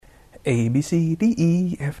A, B, C, D,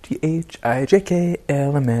 E, F, G, H, I, J, K,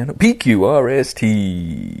 L, M, N, O, P, Q, R, S,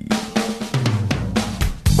 T.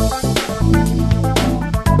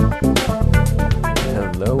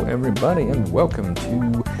 Hello, everybody, and welcome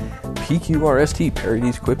to PQRST,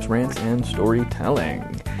 Parodies, Quips, Rants, and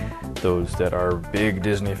Storytelling. Those that are big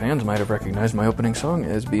Disney fans might have recognized my opening song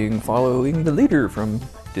as being Following the Leader from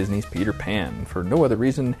Disney's Peter Pan, for no other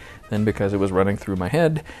reason than because it was running through my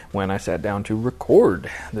head when I sat down to record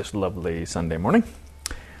this lovely Sunday morning.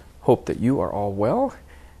 Hope that you are all well,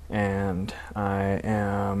 and I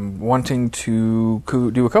am wanting to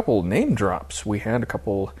do a couple name drops. We had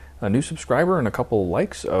a new subscriber and a couple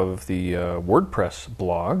likes of the WordPress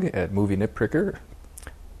blog at Movie Nitpicker.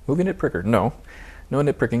 No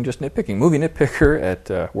nitpicking, just nitpicking. Movie Nitpicker at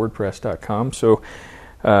WordPress.com. So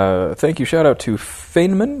thank you, shout out to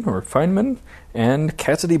Feynman and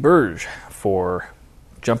Cassidy Burge for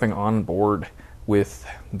jumping on board with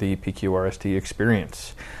the PQRST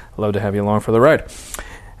experience. I'd love to have you along for the ride.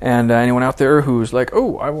 And anyone out there who's like,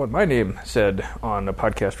 oh, I want my name said on a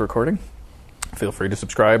podcast recording, feel free to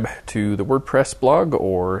subscribe to the WordPress blog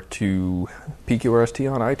or to PQRST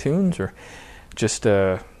on iTunes, or just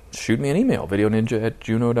shoot me an email,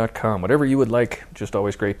 videoninja@juno.com. Whatever you would like. Just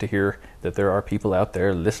always great to hear that there are people out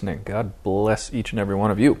there listening. God bless each and every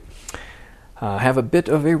one of you. I have a bit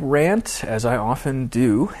of a rant, as I often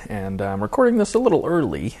do, and I'm recording this a little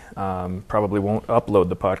early. Probably won't upload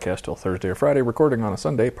the podcast till Thursday or Friday, recording on a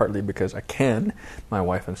Sunday, partly because I can. My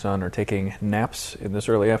wife and son are taking naps in this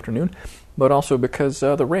early afternoon, but also because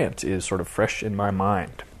the rant is sort of fresh in my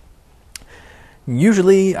mind.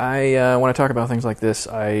 Usually, when I talk about things like this,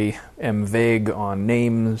 I am vague on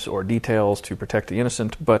names or details to protect the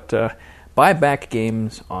innocent, but Buyback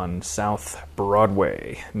Games on South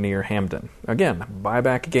Broadway near Hamden. Again,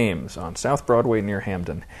 Buyback Games on South Broadway near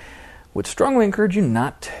Hamden. Would strongly encourage you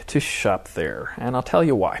not to shop there, and I'll tell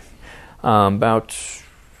you why. About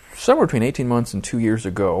somewhere between 18 months and 2 years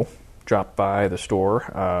ago, dropped by the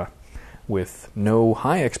store with no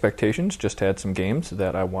high expectations, just had some games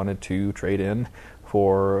that I wanted to trade in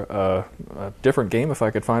for a different game if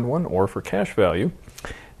I could find one, or for cash value,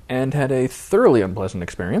 and had a thoroughly unpleasant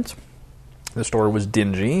experience. The store was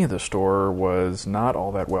dingy. The store was not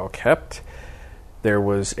all that well kept. There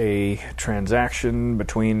was a transaction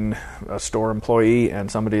between a store employee and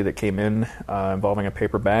somebody that came in involving a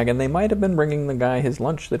paper bag, and they might have been bringing the guy his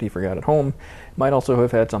lunch that he forgot at home. Might also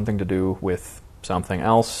have had something to do with something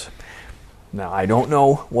else. Now, I don't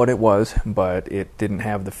know what it was, but it didn't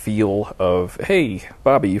have the feel of, hey,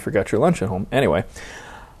 Bobby, you forgot your lunch at home. Anyway,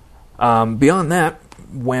 beyond that,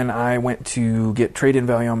 when I went to get trade-in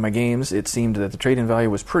value on my games, it seemed that the trade-in value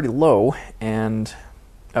was pretty low, and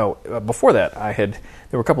before that, there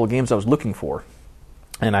were a couple of games I was looking for,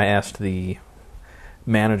 and I asked the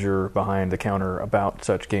manager behind the counter about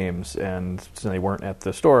such games, and since they weren't at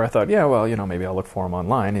the store, I thought, yeah, well, maybe I'll look for them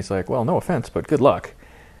online. He's like, well, no offense, but good luck,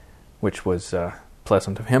 which was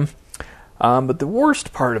pleasant of him. But the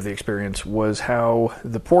worst part of the experience was how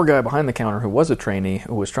the poor guy behind the counter, who was a trainee,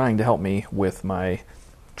 who was trying to help me with my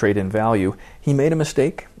trade-in value, he made a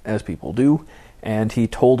mistake, as people do, and he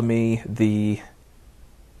told me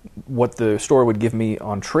what the store would give me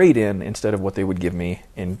on trade-in instead of what they would give me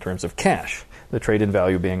in terms of cash. The trade-in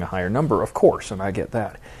value being a higher number, of course, and I get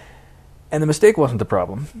that. And the mistake wasn't the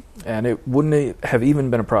problem, and it wouldn't have even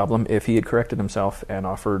been a problem if he had corrected himself and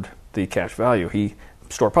offered the cash value.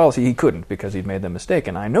 Store policy, he couldn't, because he'd made the mistake,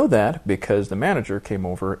 and I know that because the manager came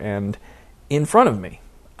over and in front of me,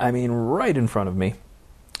 right in front of me,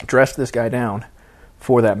 dressed this guy down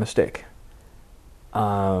for that mistake.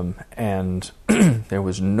 And there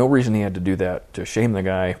was no reason he had to do that, to shame the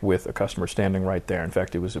guy with a customer standing right there. In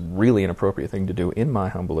fact, it was a really inappropriate thing to do, in my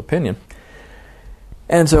humble opinion.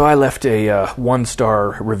 And so I left a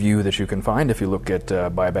one-star review that you can find if you look at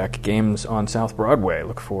Buyback Games on South Broadway.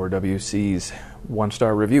 Look for WC's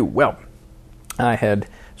one-star review. Well, I had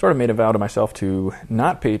sort of made a vow to myself to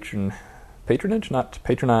not patronize,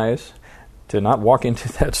 to not walk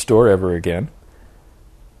into that store ever again.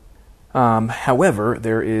 However,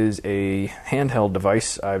 there is a handheld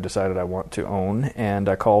device I've decided I want to own, and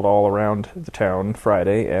I called all around the town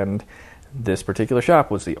Friday, and this particular shop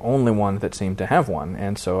was the only one that seemed to have one,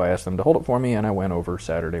 and so I asked them to hold it for me, and I went over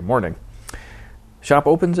Saturday morning. Shop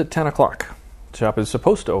opens at 10 o'clock. The shop is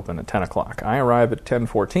supposed to open at 10 o'clock. I arrive at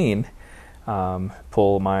 10:14,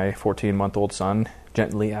 pull my 14-month-old son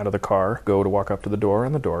gently out of the car, go to walk up to the door,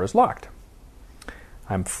 and the door is locked.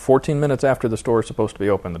 I'm 14 minutes after the store is supposed to be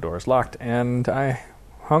open. The door is locked, and I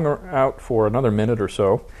hung out for another minute or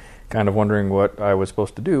so, kind of wondering what I was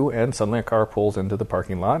supposed to do, and suddenly a car pulls into the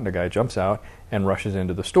parking lot, and a guy jumps out and rushes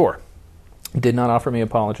into the store. Did not offer me an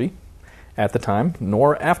apology at the time,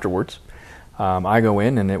 nor afterwards. I go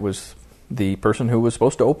in, and it was the person who was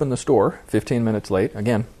supposed to open the store 15 minutes late.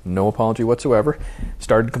 Again, no apology whatsoever.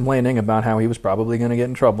 Started complaining about how he was probably going to get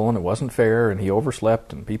in trouble, and it wasn't fair, and he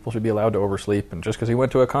overslept, and people should be allowed to oversleep. And just because he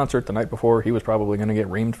went to a concert the night before, he was probably going to get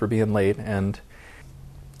reamed for being late. And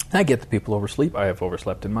I get that people oversleep. I have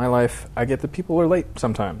overslept in my life. I get that people are late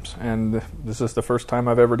sometimes. And this is the first time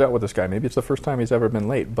I've ever dealt with this guy. Maybe it's the first time he's ever been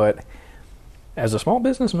late. But as a small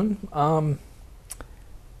businessman,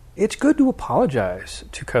 it's good to apologize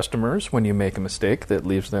to customers when you make a mistake that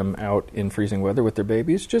leaves them out in freezing weather with their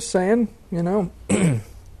babies. Just saying, an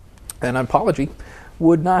apology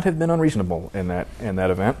would not have been unreasonable in that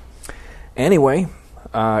event. Anyway,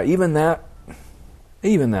 even that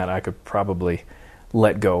I could probably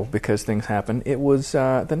let go because things happen. It was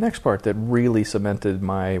the next part that really cemented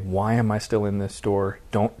my why am I still in this store?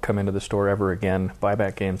 Don't come into the store ever again.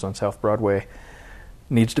 Buyback Games on South Broadway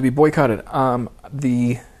needs to be boycotted.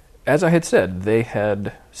 As I had said, they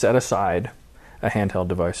had set aside a handheld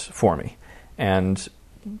device for me. And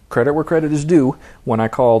credit where credit is due, when I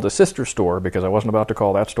called a sister store, because I wasn't about to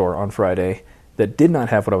call that store on Friday, that did not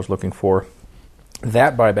have what I was looking for,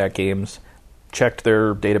 that Buyback Games checked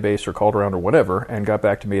their database or called around or whatever and got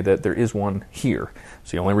back to me that there is one here.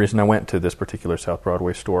 So the only reason I went to this particular South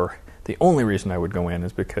Broadway store, the only reason I would go in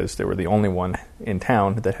is because they were the only one in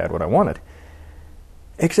town that had what I wanted.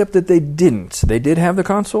 Except that they didn't. They did have the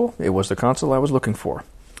console. It was the console I was looking for.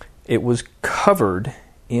 It was covered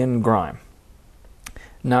in grime.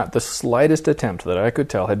 Not the slightest attempt that I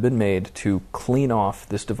could tell had been made to clean off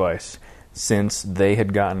this device since they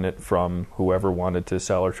had gotten it from whoever wanted to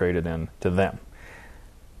sell or trade it in to them.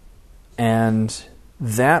 And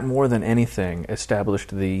that, more than anything,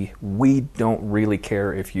 established the we don't really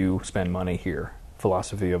care if you spend money here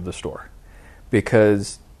philosophy of the store.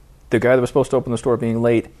 Because the guy that was supposed to open the store being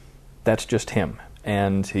late, that's just him.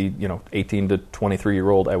 And he, 18 to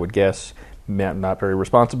 23-year-old, I would guess, not very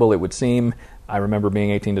responsible, it would seem. I remember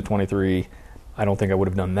being 18 to 23. I don't think I would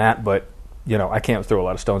have done that, but, I can't throw a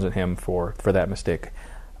lot of stones at him for that mistake.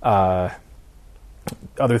 Other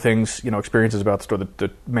things, experiences about the store,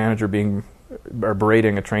 the manager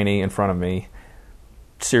berating a trainee in front of me,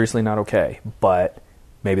 seriously not okay. But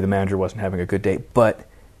maybe the manager wasn't having a good day. But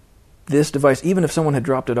this device, even if someone had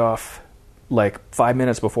dropped it off like 5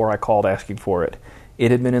 minutes before I called asking for it, it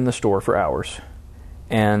had been in the store for hours,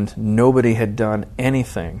 and nobody had done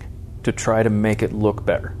anything to try to make it look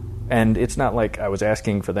better. And it's not like I was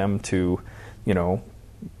asking for them to,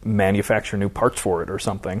 manufacture new parts for it or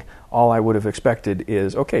something. All I would have expected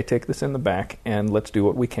is, okay, take this in the back and let's do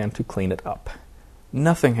what we can to clean it up.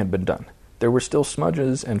 Nothing had been done. There were still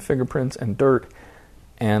smudges and fingerprints and dirt,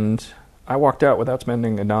 and I walked out without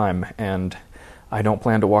spending a dime, and I don't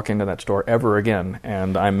plan to walk into that store ever again,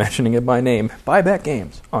 and I'm mentioning it by name. Buyback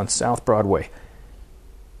Games on South Broadway.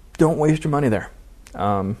 Don't waste your money there.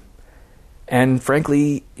 And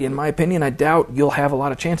frankly, in my opinion, I doubt you'll have a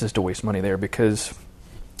lot of chances to waste money there because,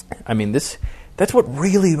 that's what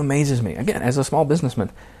really amazes me. Again, as a small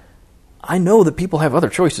businessman, I know that people have other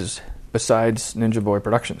choices besides Ninja Boy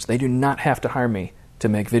Productions. They do not have to hire me to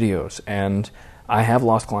make videos, and I have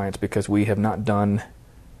lost clients because we have not done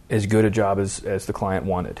as good a job as the client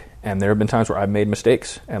wanted. And there have been times where I've made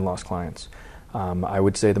mistakes and lost clients. I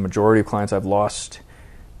would say the majority of clients I've lost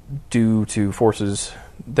due to forces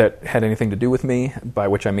that had anything to do with me, by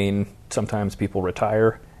which I mean sometimes people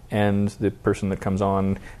retire and the person that comes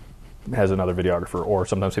on has another videographer, or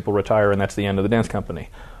sometimes people retire and that's the end of the dance company,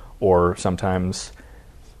 or sometimes,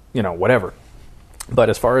 whatever. But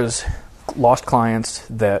as far as lost clients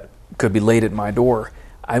that could be late at my door,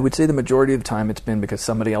 I would say the majority of the time it's been because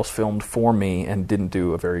somebody else filmed for me and didn't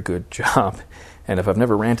do a very good job. And if I've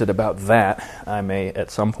never ranted about that, I may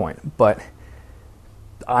at some point. But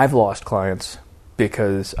I've lost clients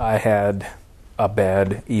because I had a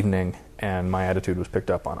bad evening and my attitude was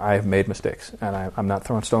picked up on. I have made mistakes, and I'm not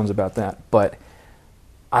throwing stones about that, but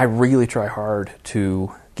I really try hard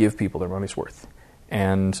to give people their money's worth.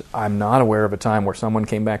 And I'm not aware of a time where someone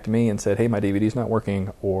came back to me and said, hey, my DVD's not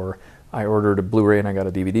working, or I ordered a Blu-ray and I got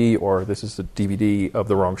a DVD, or this is the DVD of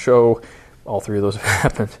the wrong show. All three of those have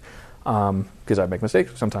happened because I make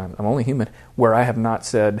mistakes sometimes. I'm only human. Where I have not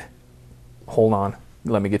said, hold on,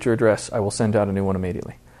 let me get your address. I will send out a new one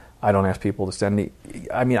immediately. I don't ask people to send me.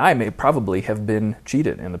 I may probably have been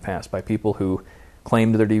cheated in the past by people who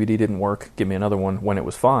claimed their DVD didn't work, give me another one when it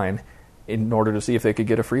was fine, in order to see if they could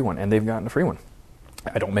get a free one, and they've gotten a free one.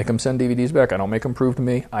 I don't make them send DVDs back. I don't make them prove to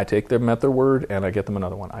me. I take them at their word, and I get them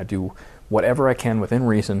another one. I do whatever I can within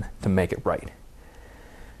reason to make it right.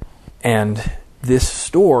 And This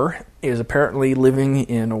store is apparently living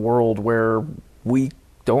in a world where we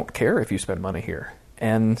don't care if you spend money here.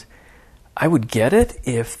 And I would get it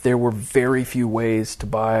if there were very few ways to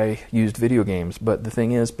buy used video games. But the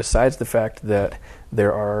thing is, besides the fact that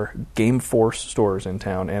there are Game Force stores in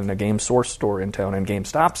town and a Game Source store in town and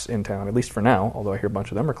GameStops in town, at least for now, although I hear a bunch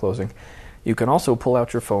of them are closing, you can also pull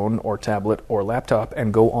out your phone or tablet or laptop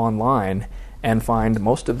and go online and find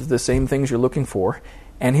most of the same things you're looking for.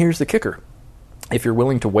 And here's the kicker. If you're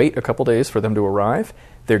willing to wait a couple days for them to arrive,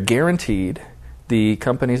 they're guaranteed. The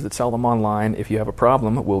companies that sell them online, if you have a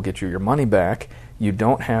problem, will get you your money back. You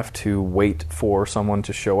don't have to wait for someone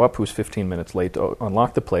to show up who's 15 minutes late to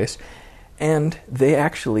unlock the place. And they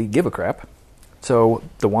actually give a crap. So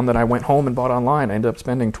the one that I went home and bought online, I ended up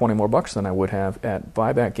spending $20 more than I would have at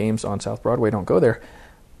Buyback Games on South Broadway. Don't go there.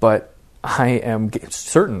 But I am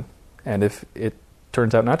certain, and if it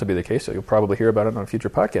turns out not to be the case, so you'll probably hear about it on a future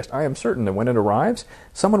podcast, I am certain that when it arrives,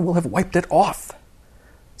 someone will have wiped it off.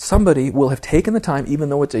 Somebody will have taken the time, even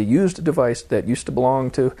though it's a used device that used to belong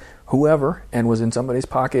to whoever and was in somebody's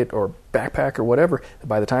pocket or backpack or whatever,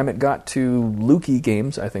 by the time it got to Lukey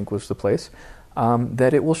Games, I think was the place,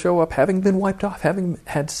 that it will show up having been wiped off, having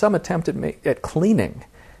had some attempt at cleaning.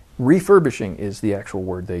 Refurbishing is the actual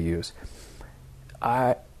word they use.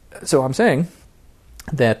 So I'm saying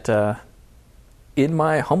that, in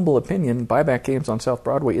my humble opinion, Buyback Games on South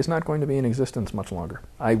Broadway is not going to be in existence much longer.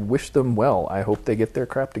 I wish them well. I hope they get their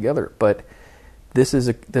crap together. But this is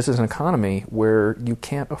an economy where you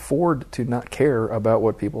can't afford to not care about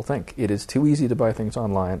what people think. It is too easy to buy things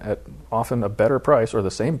online at often a better price or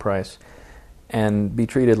the same price and be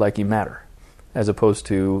treated like you matter, as opposed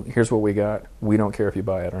to, here's what we got, we don't care if you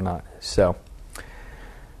buy it or not. So,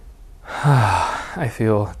 I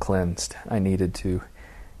feel cleansed. I needed to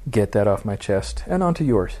get that off my chest and onto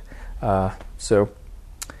yours. So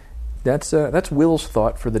that's Will's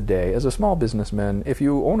thought for the day. As a small businessman, if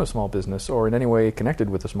you own a small business or in any way connected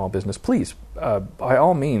with a small business, please, by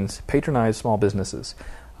all means, patronize small businesses.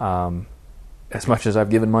 As much as I've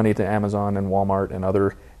given money to Amazon and Walmart and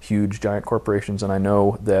other huge giant corporations, and I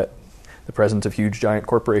know that the presence of huge giant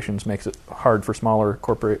corporations makes it hard for smaller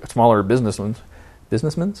businessmen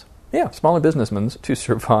to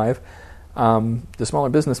survive. The smaller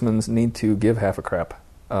businessmen need to give half a crap,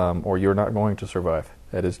 or you're not going to survive.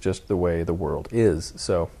 That is just the way the world is.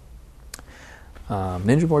 So,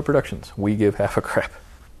 Ninja Boy Productions, we give half a crap.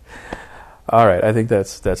 All right, I think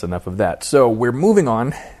that's enough of that. So we're moving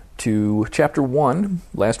on to Chapter 1.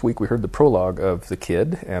 Last week we heard the prologue of The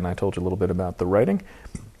Kid, and I told you a little bit about the writing.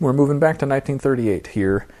 We're moving back to 1938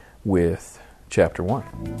 here with Chapter 1.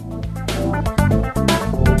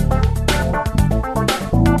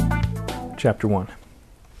 Chapter 1.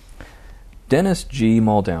 Dennis G.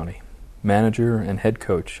 Muldowney, manager and head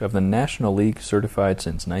coach of the National League certified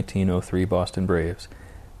since 1903 Boston Braves,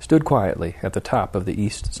 stood quietly at the top of the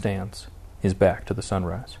east stands, his back to the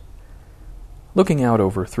sunrise. Looking out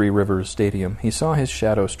over Three Rivers Stadium, he saw his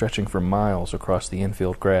shadow stretching for miles across the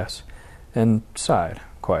infield grass, and sighed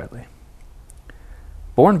quietly.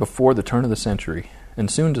 Born before the turn of the century, and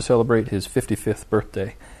soon to celebrate his 55th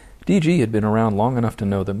birthday, DG had been around long enough to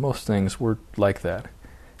know that most things were like that,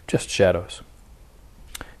 just shadows.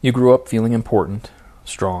 You grew up feeling important,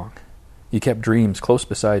 strong. You kept dreams close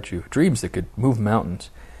beside you, dreams that could move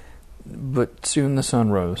mountains. But soon the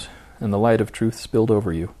sun rose, and the light of truth spilled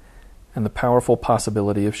over you, and the powerful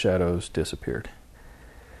possibility of shadows disappeared.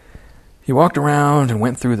 You walked around and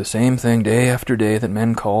went through the same thing day after day that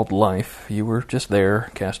men called life. You were just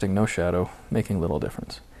there, casting no shadow, making little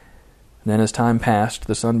difference. And then as time passed,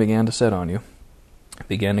 the sun began to set on you. It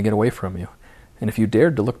began to get away from you. And if you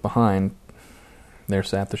dared to look behind, there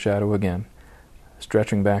sat the shadow again,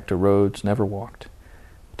 stretching back to roads never walked,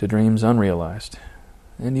 to dreams unrealized,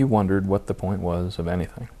 and you wondered what the point was of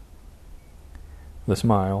anything. The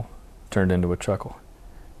smile turned into a chuckle.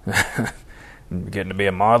 "Getting to be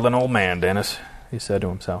a maudlin old man, Dennis," he said to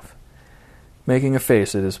himself. Making a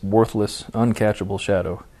face at his worthless, uncatchable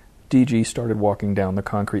shadow, DG started walking down the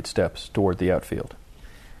concrete steps toward the outfield.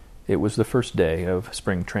 It was the first day of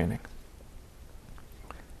spring training.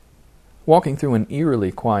 Walking through an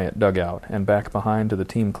eerily quiet dugout and back behind to the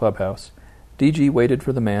team clubhouse, DG waited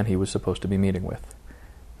for the man he was supposed to be meeting with.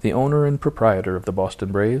 The owner and proprietor of the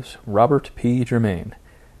Boston Braves, Robert P. Germain,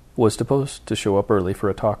 was supposed to show up early for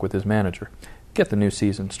a talk with his manager, get the new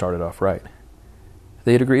season started off right.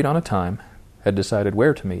 They had agreed on a time, had decided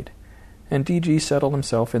where to meet, and DG settled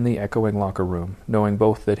himself in the echoing locker room, knowing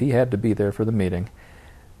both that he had to be there for the meeting,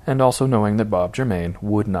 and also knowing that Bob Germain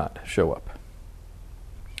would not show up.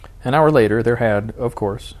 An hour later, there had, of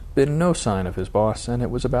course, been no sign of his boss, and it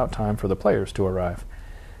was about time for the players to arrive.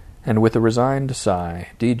 And with a resigned sigh,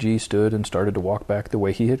 DG stood and started to walk back the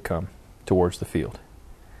way he had come, towards the field.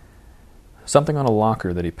 Something on a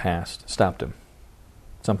locker that he passed stopped him.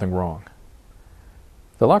 Something wrong.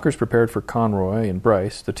 The lockers prepared for Conroy and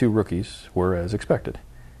Bryce, the two rookies, were as expected.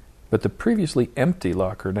 But the previously empty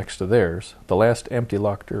locker next to theirs, the last empty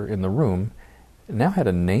locker in the room, now had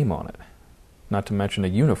a name on it, not to mention a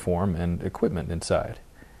uniform and equipment inside.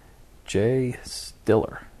 J.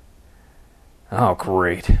 Stiller. Oh,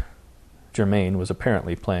 great. Jermaine was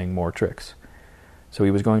apparently playing more tricks. So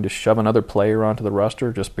he was going to shove another player onto the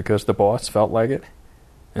roster just because the boss felt like it?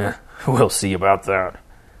 We'll see about that.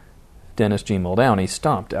 Dennis G. Muldowney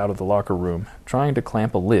stomped out of the locker room, trying to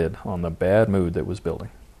clamp a lid on the bad mood that was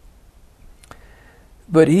building.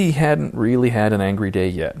 But he hadn't really had an angry day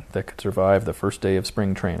yet that could survive the first day of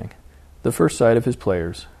spring training, the first sight of his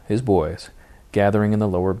players, his boys, gathering in the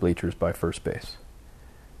lower bleachers by first base.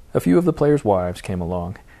 A few of the players' wives came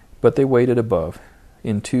along, but they waited above.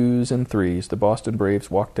 In twos and threes, the Boston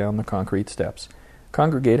Braves walked down the concrete steps,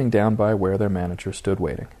 congregating down by where their manager stood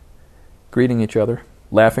waiting, greeting each other,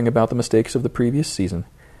 laughing about the mistakes of the previous season,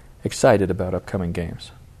 excited about upcoming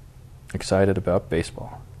games, excited about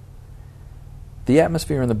baseball. The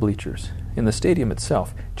atmosphere in the bleachers, in the stadium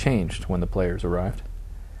itself, changed when the players arrived.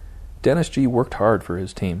 Dennis G. worked hard for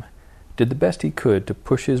his team, did the best he could to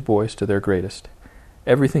push his boys to their greatest.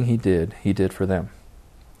 Everything he did for them.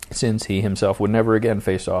 Since he himself would never again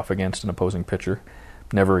face off against an opposing pitcher,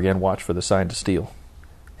 never again watch for the sign to steal.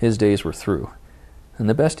 His days were through, and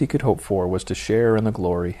the best he could hope for was to share in the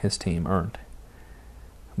glory his team earned.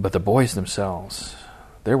 But the boys themselves,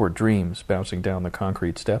 there were dreams bouncing down the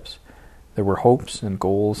concrete steps. There were hopes and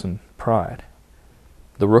goals and pride.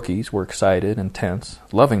 The rookies were excited and tense,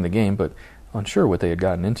 loving the game, but unsure what they had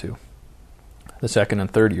gotten into. The second and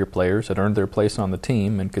third year players had earned their place on the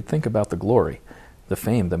team and could think about the glory, the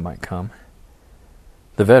fame that might come.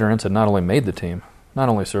 The veterans had not only made the team, not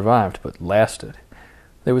only survived, but lasted.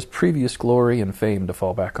 There was previous glory and fame to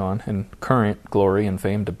fall back on, and current glory and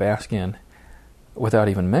fame to bask in, without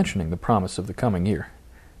even mentioning the promise of the coming year,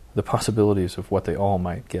 the possibilities of what they all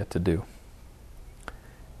might get to do.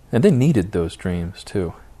 And they needed those dreams,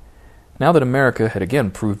 too. Now that America had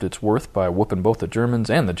again proved its worth by whooping both the Germans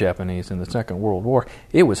and the Japanese in the Second World War,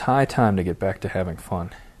 it was high time to get back to having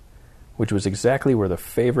fun, which was exactly where the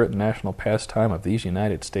favorite national pastime of these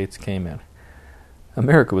United States came in.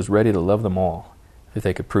 America was ready to love them all, if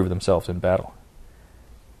they could prove themselves in battle.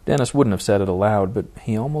 Dennis wouldn't have said it aloud, but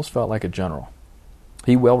he almost felt like a general.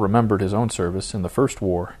 He well remembered his own service in the First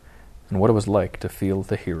War and what it was like to feel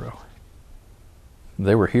the hero.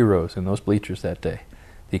 There were heroes in those bleachers that day.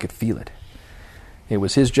 He could feel it. It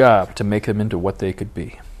was his job to make them into what they could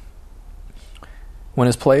be. When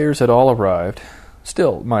his players had all arrived,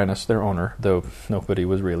 still minus their owner, though nobody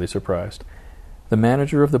was really surprised, the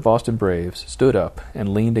manager of the Boston Braves stood up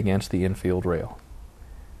and leaned against the infield rail.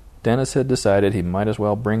 Dennis had decided he might as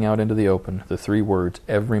well bring out into the open the three words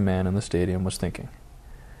every man in the stadium was thinking.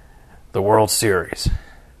 The World Series.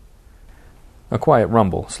 A quiet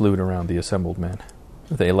rumble slewed around the assembled men.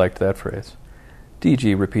 They liked that phrase.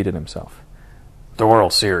 DG repeated himself. The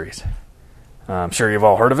World Series. I'm sure you've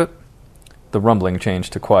all heard of it? The rumbling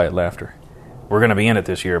changed to quiet laughter. We're going to be in it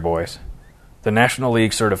this year, boys. The National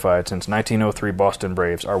League certified since 1903 Boston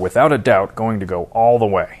Braves are without a doubt going to go all the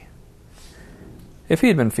way. If he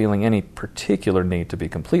had been feeling any particular need to be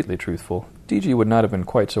completely truthful, DG would not have been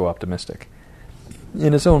quite so optimistic.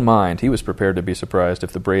 In his own mind, he was prepared to be surprised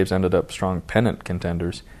if the Braves ended up strong pennant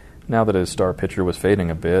contenders, now that his star pitcher was fading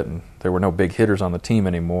a bit, and there were no big hitters on the team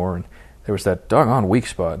anymore, and there was that doggone weak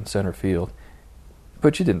spot in center field.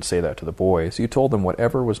 But you didn't say that to the boys. You told them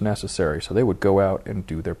whatever was necessary so they would go out and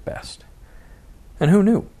do their best. And who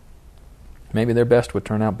knew? Maybe their best would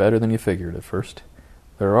turn out better than you figured at first.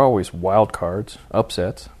 There are always wild cards,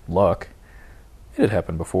 upsets, luck. It had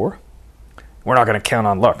happened before. We're not going to count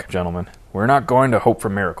on luck, gentlemen. We're not going to hope for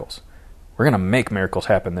miracles. We're going to make miracles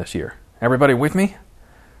happen this year. Everybody with me?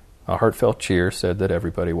 A heartfelt cheer said that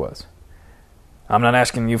everybody was. I'm not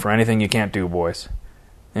asking you for anything you can't do, boys.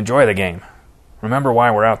 Enjoy the game. Remember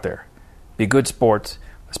why we're out there. Be good sports,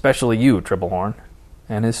 especially you, Triplehorn.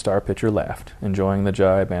 And his star pitcher laughed, enjoying the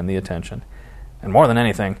jibe and the attention. And more than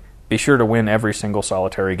anything, be sure to win every single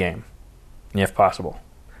solitary game, if possible.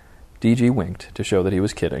 DG winked to show that he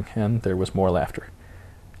was kidding, and there was more laughter.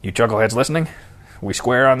 You chuckleheads listening? We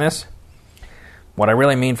square on this? What I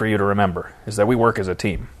really mean for you to remember is that we work as a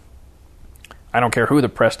team. I don't care who the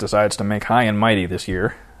press decides to make high and mighty this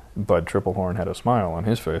year. Bud Triplehorn had a smile on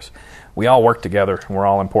his face. We all work together, and we're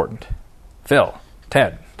all important. Phil,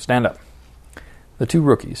 Ted, stand up." The two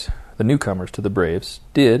rookies, the newcomers to the Braves,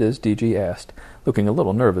 did as DG asked, looking a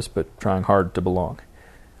little nervous but trying hard to belong.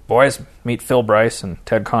 "Boys, meet Phil Bryce and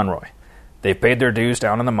Ted Conroy. They've paid their dues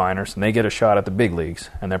down in the minors, and they get a shot at the big leagues,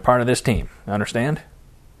 and they're part of this team. Understand?"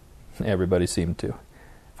 Everybody seemed to.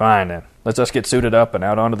 "Fine, then. Let's us get suited up and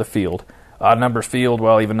out onto the field. Odd numbers field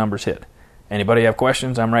while even numbers hit. Anybody have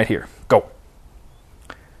questions? I'm right here. Go."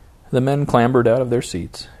 The men clambered out of their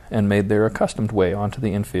seats and made their accustomed way onto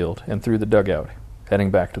the infield and through the dugout, heading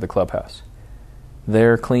back to the clubhouse.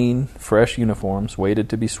 Their clean, fresh uniforms waited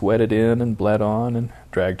to be sweated in and bled on and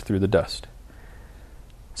dragged through the dust.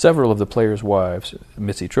 Several of the players' wives,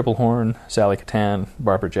 Missy Triplehorn, Sally Catan,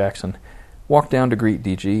 Barbara Jackson, walked down to greet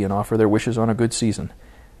DG and offer their wishes on a good season.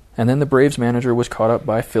 And then the Braves manager was caught up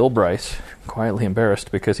by Phil Bryce, quietly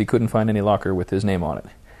embarrassed because he couldn't find any locker with his name on it.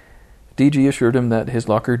 DG assured him that his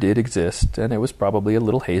locker did exist, and it was probably a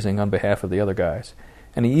little hazing on behalf of the other guys,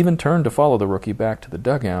 and he even turned to follow the rookie back to the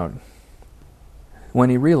dugout when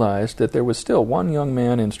he realized that there was still one young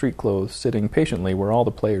man in street clothes sitting patiently where all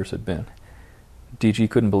the players had been. DG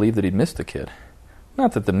couldn't believe that he'd missed the kid.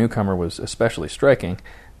 Not that the newcomer was especially striking.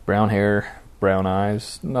 Brown hair, brown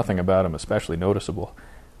eyes, nothing about him especially noticeable.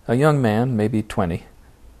 A young man, maybe 20,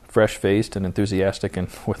 fresh-faced and enthusiastic and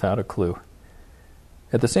without a clue.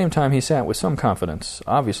 At the same time, he sat with some confidence,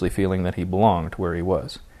 obviously feeling that he belonged where he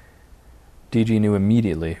was. DG knew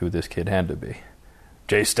immediately who this kid had to be.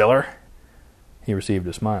 "Jay Stiller?" He received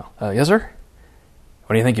a smile. "Yes, sir?"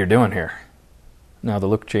 "What do you think you're doing here?" Now the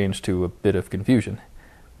look changed to a bit of confusion.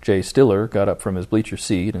 Jay Stiller got up from his bleacher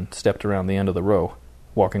seat and stepped around the end of the row,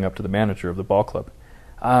 walking up to the manager of the ball club.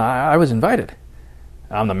 I was invited."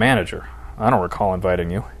 "I'm the manager. I don't recall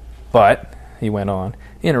inviting you. But," he went on,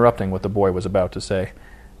 interrupting what the boy was about to say,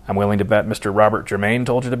 "I'm willing to bet Mr. Robert Germain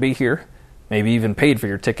told you to be here. Maybe even paid for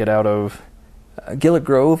your ticket out of Gillett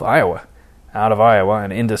Grove, Iowa. Out of Iowa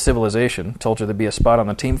and into civilization. Told you there'd be a spot on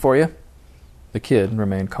the team for you?" The kid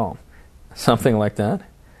remained calm. "Something like that?"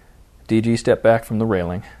 DG stepped back from the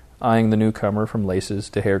railing, eyeing the newcomer from laces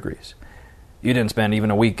to hair grease. "You didn't spend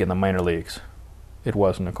even a week in the minor leagues." It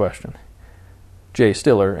wasn't a question. Jay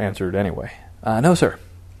Stiller answered anyway. "No, sir."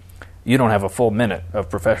 "You don't have a full minute of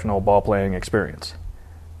professional ball-playing experience?"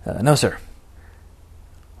 "No, sir."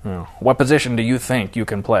 "What position do you think you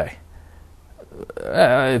can play?"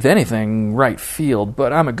 If anything, right field,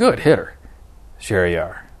 but I'm a good hitter." "Sure you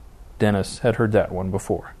are." Dennis had heard that one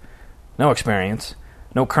before. "No experience,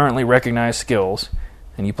 no currently recognized skills,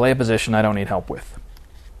 and you play a position I don't need help with.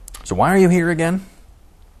 So why are you here again?"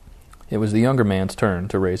 It was the younger man's turn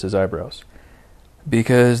to raise his eyebrows.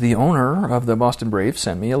 "Because the owner of the Boston Braves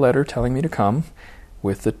sent me a letter telling me to come,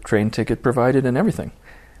 with the train ticket provided and everything.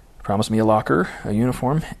 Promised me a locker, a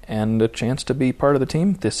uniform, and a chance to be part of the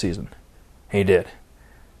team this season." "He did?"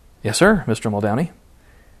 "Yes, sir, Mr. Muldowney."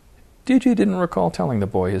 DG didn't recall telling the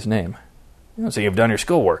boy his name. "So you've done your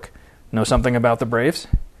schoolwork. Know something about the Braves?"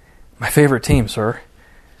 "My favorite team, sir."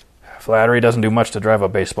 "Flattery doesn't do much to drive a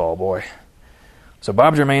baseball boy. So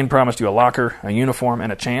Bob Germain promised you a locker, a uniform,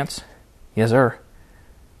 and a chance?" "Yes, sir."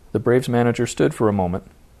 The Braves manager stood for a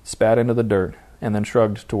moment, spat into the dirt, and then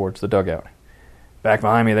shrugged towards the dugout. "Back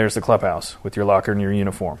behind me there's the clubhouse, with your locker and your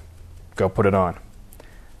uniform. Go put it on."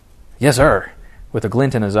 "Yes, sir." With a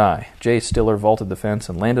glint in his eye, Jay Stiller vaulted the fence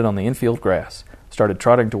and landed on the infield grass, started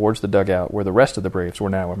trotting towards the dugout where the rest of the Braves were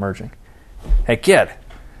now emerging. "Hey, kid!"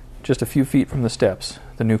 Just a few feet from the steps,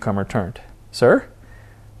 the newcomer turned. "Sir?"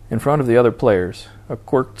 In front of the other players, a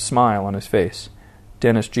quirked smile on his face,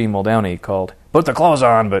 Dennis G. Muldowney called, "Put the clothes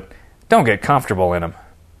on, but don't get comfortable in them."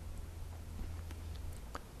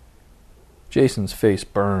 Jason's face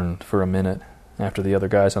burned for a minute after the other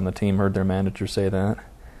guys on the team heard their manager say that.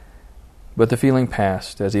 But the feeling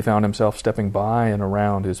passed as he found himself stepping by and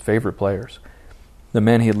around his favorite players, the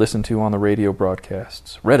men he had listened to on the radio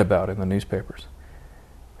broadcasts, read about in the newspapers.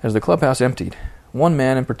 As the clubhouse emptied, one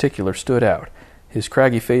man in particular stood out, his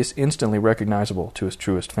craggy face instantly recognizable to his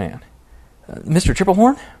truest fan. "Mr.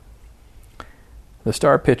 Triplehorn?" The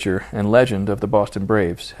star pitcher and legend of the Boston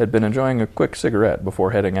Braves had been enjoying a quick cigarette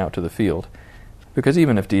before heading out to the field, because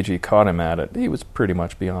even if DG caught him at it, he was pretty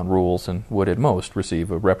much beyond rules and would at most receive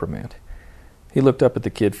a reprimand. He looked up at the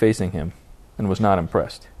kid facing him and was not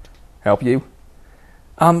impressed. "Help you?"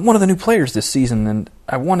 "I'm one of the new players this season, and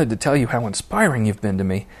I wanted to tell you how inspiring you've been to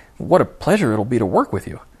me. What a pleasure it'll be to work with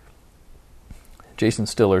you." Jason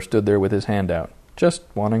Stiller stood there with his hand out, just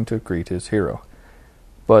wanting to greet his hero.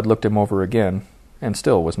 Bud looked him over again and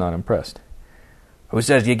still was not impressed. "Who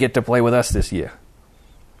says you get to play with us this year?"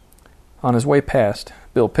 On his way past,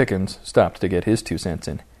 Bill Pickens stopped to get his 2 cents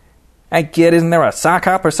in. Hey, kid, isn't there a sock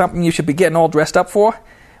hop or something you should be getting all dressed up for?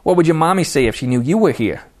 What would your mommy say if she knew you were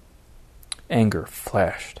here? Anger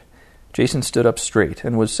flashed. Jason stood up straight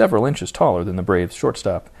and was several inches taller than the Braves'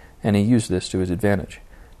 shortstop, and he used this to his advantage.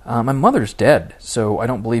 My mother's dead, so I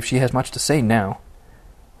don't believe she has much to say now.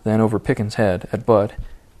 Then over Pickens' head at Bud,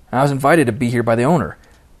 I was invited to be here by the owner,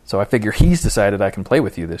 so I figure he's decided I can play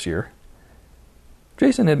with you this year.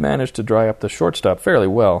 Jason had managed to dry up the shortstop fairly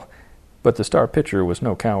well, but the star pitcher was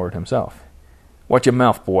no coward himself. Watch your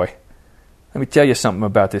mouth, boy. Let me tell you something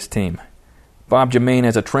about this team. Bob Jermaine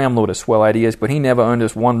has a tramload of swell ideas, but he never earned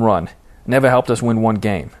us one run, never helped us win one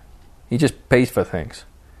game. He just pays for things.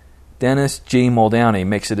 Dennis G. Muldowney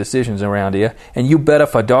makes the decisions around here, and you better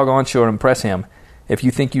for doggone sure impress him if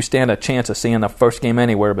you think you stand a chance of seeing the first game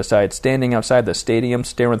anywhere besides standing outside the stadium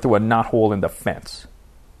staring through a knothole in the fence.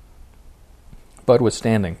 Bud was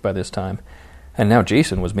standing by this time, and now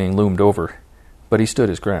Jason was being loomed over, but he stood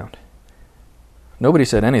his ground. Nobody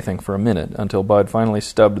said anything for a minute until Bud finally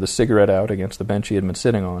stubbed the cigarette out against the bench he had been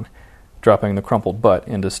sitting on, dropping the crumpled butt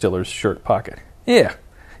into Stiller's shirt pocket. Here,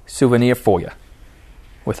 souvenir for you.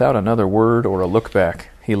 Without another word or a look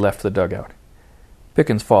back, he left the dugout.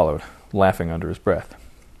 Pickens followed, laughing under his breath.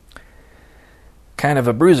 Kind of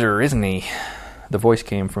a bruiser, isn't he? The voice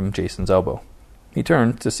came from Jason's elbow. He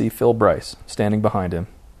turned to see Phil Bryce standing behind him,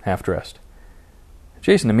 half-dressed.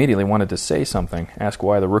 Jason immediately wanted to say something, ask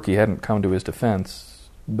why the rookie hadn't come to his defense,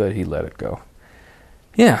 but he let it go.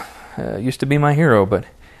 Yeah, used to be my hero, but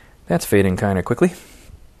that's fading kind of quickly.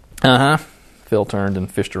 Uh-huh. Phil turned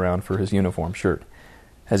and fished around for his uniform shirt.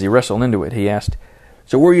 As he wrestled into it, he asked,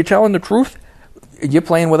 So were you telling the truth? You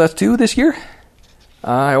playing with us too this year?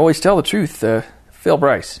 I always tell the truth, Phil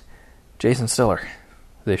Bryce. Jason Stiller.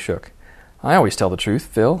 They shook. I always tell the truth,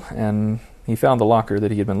 Phil, and he found the locker that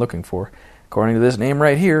he had been looking for. According to this name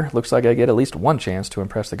right here, looks like I get at least one chance to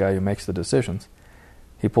impress the guy who makes the decisions.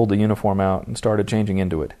 He pulled the uniform out and started changing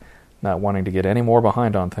into it, not wanting to get any more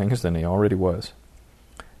behind on things than he already was.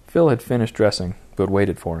 Phil had finished dressing, but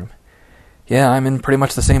waited for him. Yeah, I'm in pretty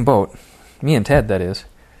much the same boat. Me and Ted, that is.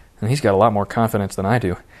 And he's got a lot more confidence than I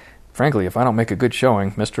do. Frankly, if I don't make a good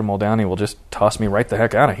showing, Mr. Muldowney will just toss me right the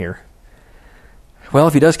heck out of here. Well,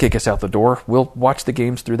 if he does kick us out the door, we'll watch the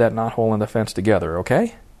games through that knothole in the fence together,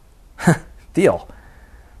 okay? Deal.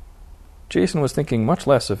 Jason was thinking much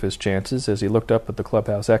less of his chances as he looked up at the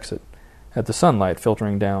clubhouse exit, at the sunlight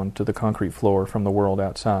filtering down to the concrete floor from the world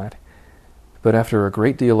outside. But after a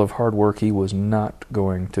great deal of hard work, he was not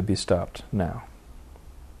going to be stopped now.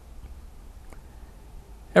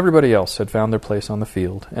 Everybody else had found their place on the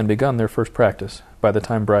field and begun their first practice by the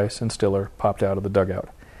time Bryce and Stiller popped out of the dugout.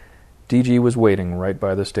 DG was waiting right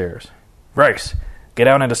by the stairs. Bryce, get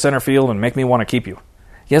out into center field and make me want to keep you.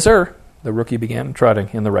 Yes, sir. The rookie began trotting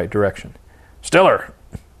in the right direction. Stiller!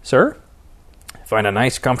 Sir? Find a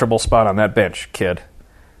nice, comfortable spot on that bench, kid.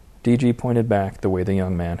 DG pointed back the way the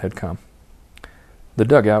young man had come. The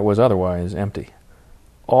dugout was otherwise empty.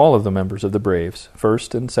 All of the members of the Braves,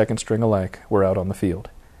 first and second string alike, were out on the field.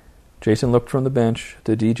 Jason looked from the bench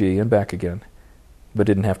to DG and back again, but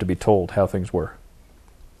didn't have to be told how things were.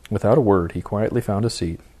 Without a word, he quietly found a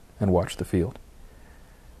seat and watched the field.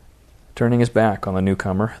 Turning his back on the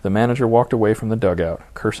newcomer, the manager walked away from the dugout,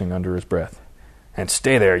 cursing under his breath. And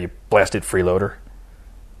stay there, you blasted freeloader.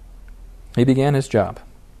 He began his job.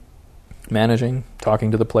 Managing,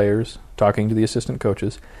 talking to the players, talking to the assistant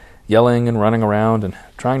coaches, yelling and running around and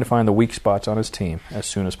trying to find the weak spots on his team as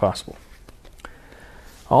soon as possible.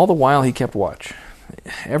 All the while he kept watch.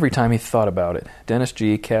 Every time he thought about it, Dennis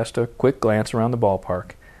G. cast a quick glance around the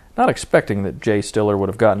ballpark, not expecting that Jay Stiller would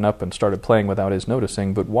have gotten up and started playing without his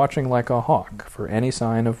noticing, but watching like a hawk for any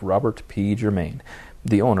sign of Robert P. Jermaine,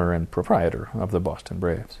 the owner and proprietor of the Boston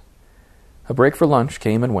Braves. A break for lunch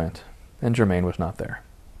came and went, and Jermaine was not there.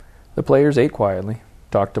 The players ate quietly,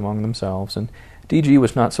 talked among themselves, and DG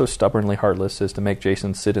was not so stubbornly heartless as to make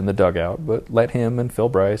Jason sit in the dugout, but let him and Phil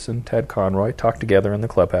Bryce and Ted Conroy talk together in the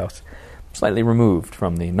clubhouse, slightly removed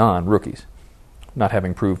from the non-rookies, not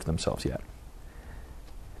having proved themselves yet.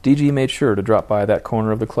 DG made sure to drop by that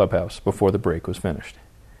corner of the clubhouse before the break was finished.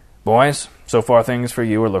 Boys, so far things for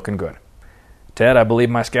you are looking good. Ted, I believe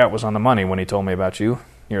my scout was on the money when he told me about you.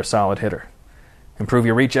 You're a solid hitter. Improve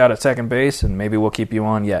your reach out at second base, and maybe we'll keep you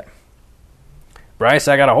on yet. Bryce,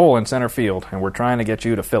 I got a hole in center field, and we're trying to get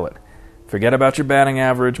you to fill it. Forget about your batting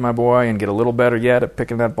average, my boy, and get a little better yet at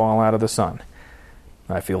picking that ball out of the sun.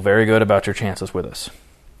 I feel very good about your chances with us.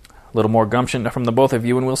 A little more gumption from the both of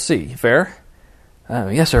you, and we'll see. Fair?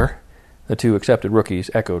 Yes, sir. The two accepted rookies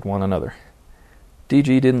echoed one another.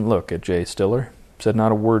 DG didn't look at Jay Stiller, said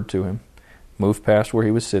not a word to him, moved past where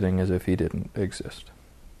he was sitting as if he didn't exist.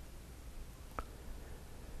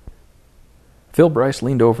 Phil Bryce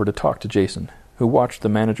leaned over to talk to Jason, who watched the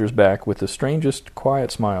manager's back with the strangest,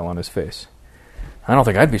 quiet smile on his face. I don't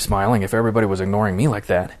think I'd be smiling if everybody was ignoring me like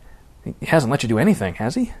that. He hasn't let you do anything,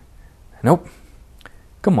 has he? Nope.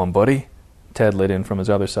 Come on, buddy. Ted lit in from his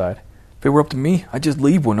other side. If it were up to me, I'd just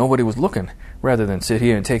leave when nobody was looking, rather than sit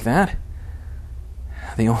here and take that.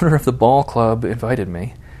 The owner of the ball club invited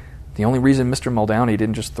me. The only reason Mr. Muldowney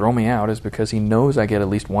didn't just throw me out is because he knows I get at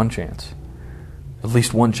least one chance. At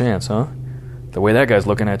least one chance, huh? The way that guy's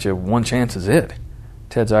looking at you, one chance is it.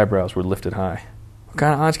 Ted's eyebrows were lifted high. What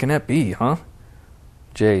kind of odds can that be, huh?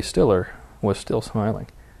 Jay Stiller was still smiling.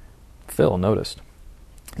 Phil noticed.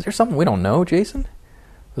 Is there something we don't know, Jason?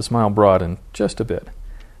 The smile broadened just a bit.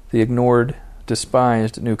 The ignored,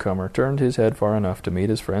 despised newcomer turned his head far enough to meet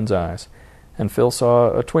his friend's eyes, and Phil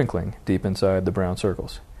saw a twinkling deep inside the brown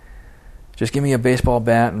circles. Just give me a baseball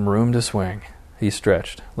bat and room to swing, he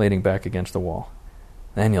stretched, leaning back against the wall.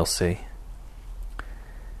 Then you'll see.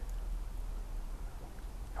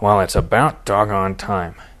 Well, it's about doggone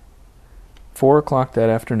time. 4 o'clock that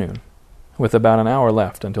afternoon. With about an hour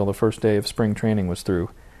left until the first day of spring training was through,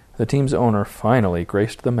 the team's owner finally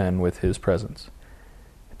graced the men with his presence.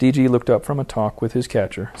 DG looked up from a talk with his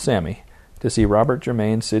catcher, Sammy, to see Robert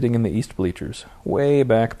Germain sitting in the east bleachers, way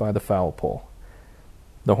back by the foul pole.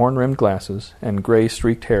 The horn-rimmed glasses and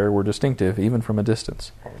gray-streaked hair were distinctive even from a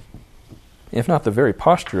distance, if not the very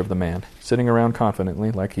posture of the man, sitting around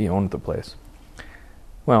confidently like he owned the place.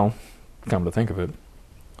 Well, come to think of it.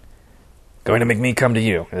 Going to make me come to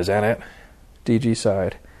you, is that it? DG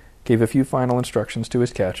sighed, gave a few final instructions to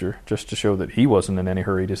his catcher, just to show that he wasn't in any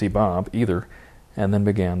hurry to see Bob, either, and then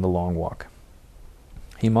began the long walk.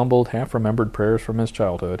 He mumbled half-remembered prayers from his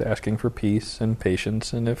childhood, asking for peace and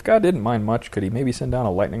patience, and if God didn't mind much, could he maybe send down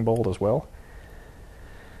a lightning bolt as well?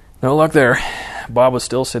 No luck there. Bob was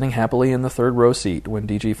still sitting happily in the third-row seat when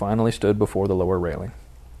DG finally stood before the lower railing.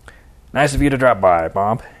 Nice of you to drop by,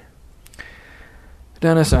 Bob.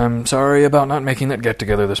 Dennis, I'm sorry about not making that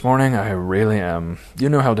get-together this morning. I really am. You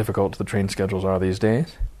know how difficult the train schedules are these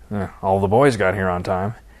days. All the boys got here on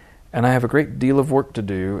time, and I have a great deal of work to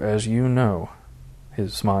do, as you know.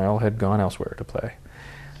 His smile had gone elsewhere to play.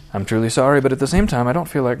 I'm truly sorry, but at the same time, I don't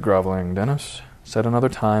feel like groveling, Dennis. Set another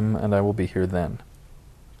time, and I will be here then.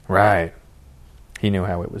 Right. He knew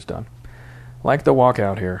how it was done. Like the walk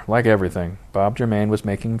out here, like everything, Bob Germain was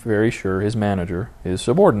making very sure his manager, his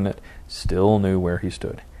subordinate, still knew where he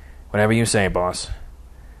stood. Whatever you say, boss.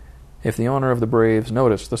 If the owner of the Braves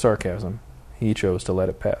noticed the sarcasm, he chose to let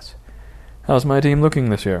it pass. How's my team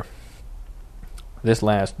looking this year? This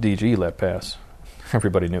last DG let pass.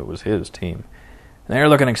 Everybody knew it was his team. They're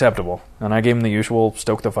looking acceptable, and I gave him the usual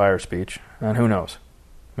stoke-the-fire speech, and who knows?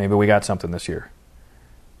 Maybe we got something this year.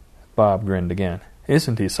 Bob grinned again.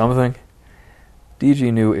 Isn't he something?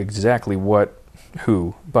 DG knew exactly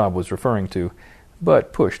who Bob was referring to,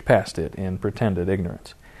 but pushed past it in pretended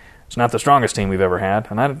ignorance. It's not the strongest team we've ever had,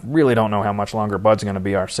 and I really don't know how much longer Bud's going to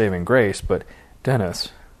be our saving grace, but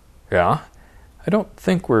Dennis... Yeah? I don't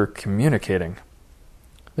think we're communicating.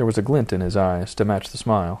 There was a glint in his eyes to match the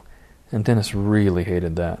smile, and Dennis really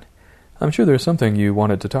hated that. I'm sure there's something you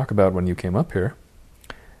wanted to talk about when you came up here.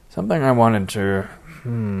 Something I wanted to...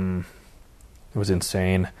 It was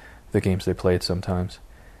insane, the games they played sometimes.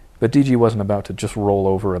 But DG wasn't about to just roll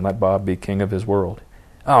over and let Bob be king of his world.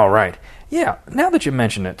 Oh, right. Yeah, now that you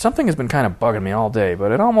mention it, something has been kind of bugging me all day,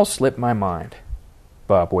 but it almost slipped my mind.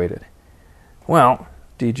 Bob waited. Well,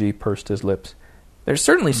 DG pursed his lips, there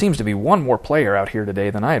certainly seems to be one more player out here today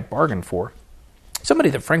than I had bargained for.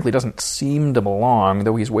 Somebody that frankly doesn't seem to belong,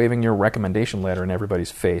 though he's waving your recommendation letter in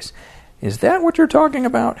everybody's face. Is that what you're talking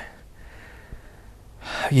about?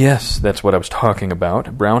 Yes, that's what I was talking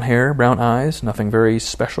about. Brown hair, brown eyes, nothing very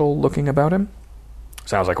special looking about him.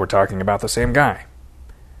 Sounds like we're talking about the same guy.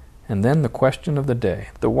 And then the question of the day,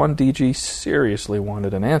 the one DG seriously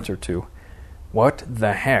wanted an answer to. What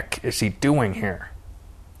the heck is he doing here?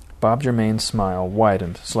 Bob Germain's smile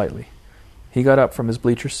widened slightly. He got up from his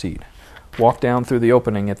bleacher seat, walked down through the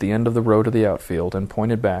opening at the end of the row to the outfield, and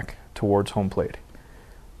pointed back towards home plate.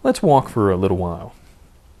 Let's walk for a little while.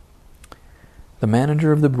 The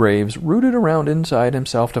manager of the Braves rooted around inside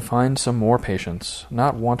himself to find some more patience,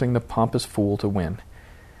 not wanting the pompous fool to win.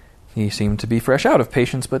 He seemed to be fresh out of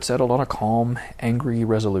patience, but settled on a calm, angry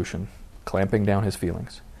resolution, clamping down his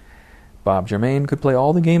feelings. Bob Germain could play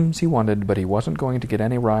all the games he wanted, but he wasn't going to get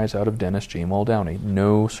any rise out of Dennis G. Muldowney.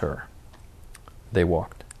 No, sir. They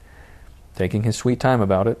walked. Taking his sweet time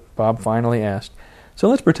about it, Bob finally asked, So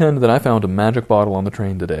let's pretend that I found a magic bottle on the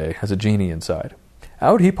train today, has a genie inside.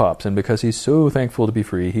 Out he pops, and because he's so thankful to be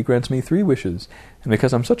free, he grants me 3 wishes, and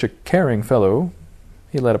because I'm such a caring fellow,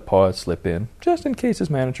 He let a pause slip in, just in case his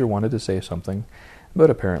manager wanted to say something, but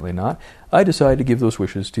apparently not. "I decided to give those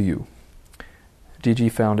wishes to you." DG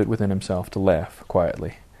found it within himself to laugh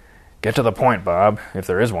quietly. "Get to the point, Bob, if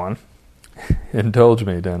there is one." "Indulge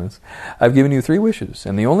me, Dennis. I've given you 3 wishes,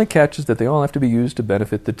 and the only catch is that they all have to be used to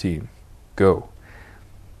benefit the team. Go."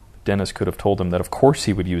 Dennis could have told him that of course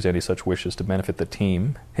he would use any such wishes to benefit the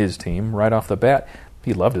team, his team, right off the bat.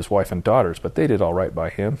 He loved his wife and daughters, but they did all right by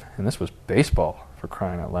him, and this was baseball, for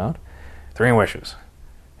crying out loud. 3 wishes.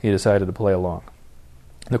 He decided to play along.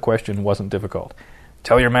 The question wasn't difficult.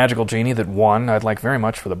 "Tell your magical genie that 1, I'd like very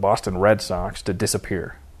much for the Boston Red Sox to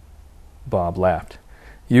disappear." Bob laughed.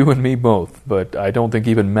 "You and me both, but I don't think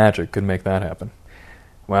even magic could make that happen."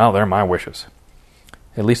 "Well, they're my wishes."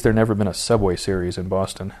 At least there'd never been a Subway Series in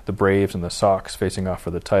Boston, the Braves and the Sox facing off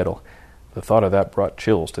for the title. The thought of that brought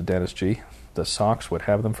chills to Dennis G. The Sox would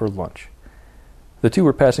have them for lunch. The two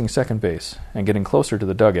were passing second base and getting closer to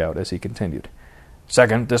the dugout as he continued.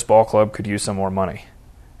 "Second, this ball club could use some more money."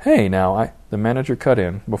 "Hey, now, The manager cut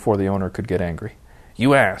in before the owner could get angry.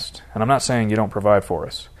 "You asked, and I'm not saying you don't provide for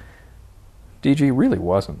us." DG really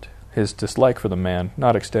wasn't, his dislike for the man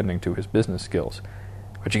not extending to his business skills.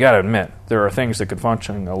 "But you gotta admit, there are things that could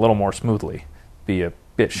function a little more smoothly, be a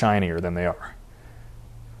bit shinier than they are."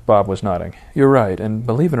 Bob was nodding. "You're right, and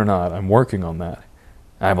believe it or not, I'm working on that."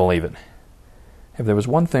 "I believe it." If there was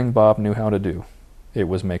one thing Bob knew how to do, it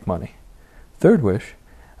was make money. "Third wish,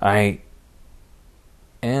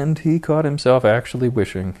 And he caught himself actually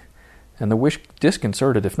wishing, and the wish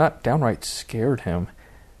disconcerted, if not downright scared him,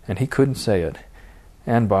 and he couldn't say it.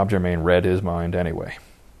 And Bob Germain read his mind anyway.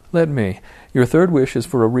 Your third wish is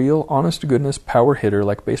for a real, honest-to-goodness power hitter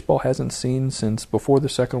like baseball hasn't seen since before the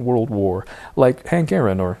Second World War, like Hank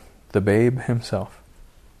Aaron or the Babe himself."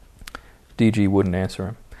 DG wouldn't answer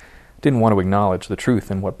him. Didn't want to acknowledge the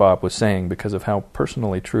truth in what Bob was saying because of how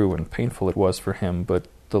personally true and painful it was for him, but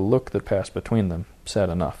the look that passed between them said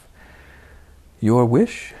enough. "Your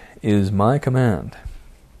wish is my command."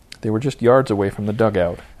 They were just yards away from the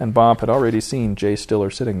dugout, and Bob had already seen Jay Stiller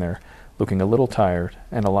sitting there, looking a little tired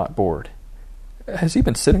and a lot bored. "Has he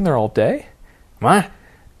been sitting there all day?" "What?"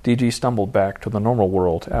 DG stumbled back to the normal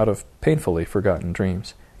world out of painfully forgotten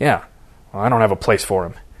dreams. "Yeah. Well, I don't have a place for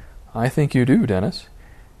him." "I think you do, Dennis."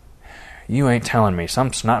 "You ain't telling me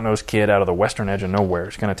some snot-nosed kid out of the western edge of nowhere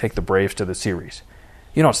is going to take the Braves to the series.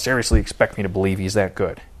 You don't seriously expect me to believe he's that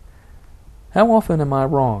good." "How often am I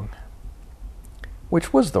wrong?"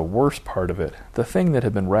 Which was the worst part of it, the thing that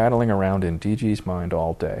had been rattling around in DG's mind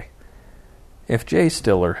all day. If Jay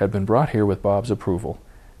Stiller had been brought here with Bob's approval,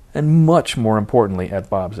 and much more importantly at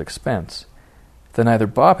Bob's expense, then either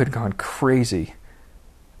Bob had gone crazy,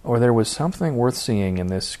 or there was something worth seeing in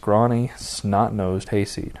this scrawny, snot-nosed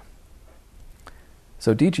hayseed.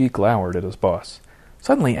 So DG glowered at his boss,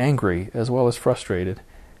 suddenly angry as well as frustrated,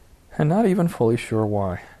 and not even fully sure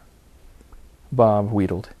why. Bob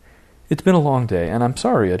wheedled. "It's been a long day, and I'm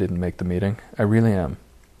sorry I didn't make the meeting. I really am.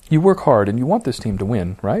 You work hard, and you want this team to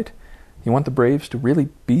win, right? You want the Braves to really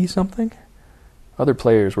be something?" Other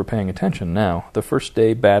players were paying attention now. The first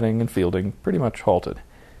day batting and fielding pretty much halted.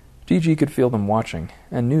 DG could feel them watching,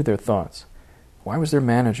 and knew their thoughts. Why was their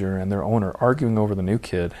manager and their owner arguing over the new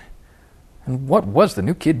kid? And what was the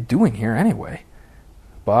new kid doing here anyway?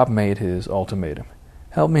 Bob made his ultimatum.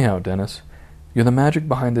 "Help me out, Dennis. You're the magic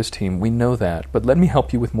behind this team, we know that, but let me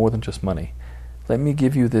help you with more than just money. Let me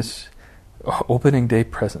give you this opening day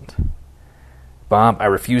present." "Bob, I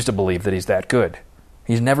refuse to believe that he's that good.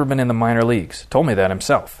 He's never been in the minor leagues. Told me that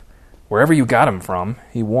himself. Wherever you got him from,"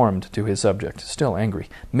 he warmed to his subject, still angry,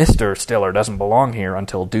 "Mr. Stiller doesn't belong here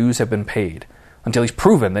until dues have been paid, until he's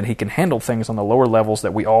proven that he can handle things on the lower levels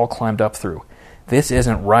that we all climbed up through. This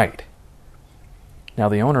isn't right." Now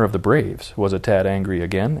the owner of the Braves was a tad angry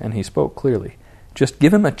again, and he spoke clearly. "Just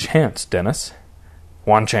give him a chance, Dennis."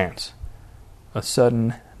 "One chance." A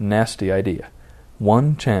sudden, nasty idea.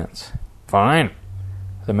 "One chance." "Fine."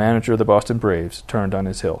 The manager of the Boston Braves turned on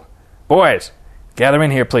his heel. "Boys, gather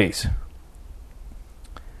in here, please."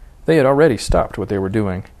 They had already stopped what they were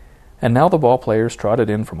doing, and now the ball players trotted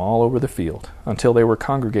in from all over the field, until they were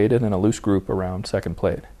congregated in a loose group around second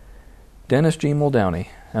plate. Dennis G. Muldowney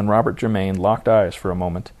and Robert Germain locked eyes for a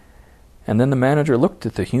moment, and then the manager looked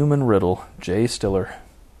at the human riddle, Jay Stiller,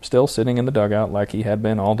 still sitting in the dugout like he had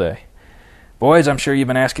been all day. "Boys, I'm sure you've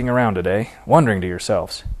been asking around today, wondering to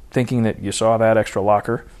yourselves, thinking that you saw that extra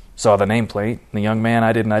locker, saw the nameplate, the young man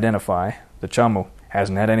I didn't identify, the chum who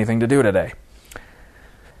hasn't had anything to do today.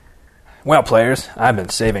 Well, players, I've been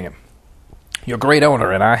saving him. Your great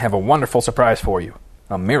owner and I have a wonderful surprise for you,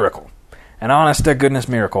 a miracle. An honest-to-goodness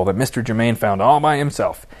miracle that Mr. Germain found all by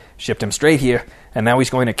himself, shipped him straight here, and now he's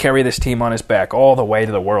going to carry this team on his back all the way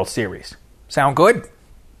to the World Series. Sound good?"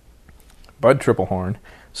 Bud Tripplehorn,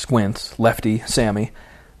 Squints, Lefty, Sammy,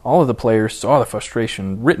 all of the players saw the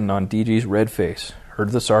frustration written on DG's red face, heard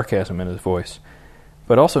the sarcasm in his voice,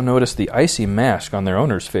 but also noticed the icy mask on their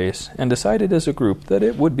owner's face and decided as a group that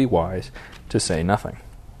it would be wise to say nothing.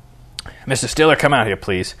 "Mr. Stiller, come out here,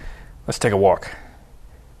 please. Let's take a walk."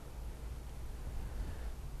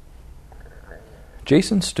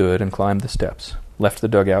 Jason stood and climbed the steps, left the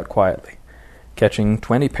dugout quietly, catching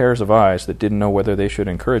 20 pairs of eyes that didn't know whether they should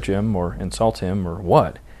encourage him or insult him or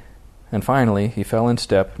what. And finally, he fell in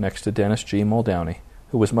step next to Dennis G. Muldowney,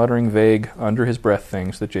 who was muttering vague, under-his-breath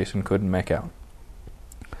things that Jason couldn't make out.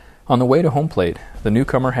 On the way to home plate, the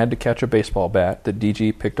newcomer had to catch a baseball bat that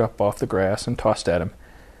DG picked up off the grass and tossed at him.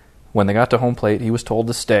 When they got to home plate, he was told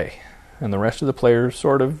to stay, and the rest of the players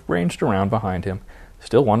sort of ranged around behind him,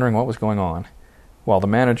 still wondering what was going on, while the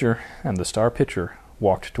manager and the star pitcher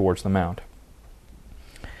walked towards the mound.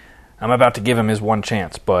 "I'm about to give him his one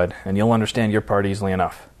chance, Bud, and you'll understand your part easily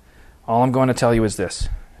enough. All I'm going to tell you is this.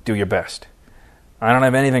 Do your best. I don't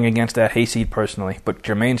have anything against that hayseed personally, but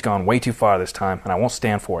Germain's gone way too far this time, and I won't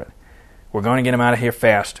stand for it. We're going to get him out of here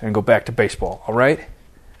fast and go back to baseball, all right?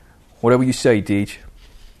 Whatever you say, Deej."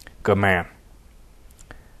 "Good man."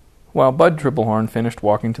 While Bud Tripplehorn finished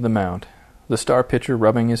walking to the mound, the star pitcher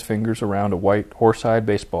rubbing his fingers around a white horsehide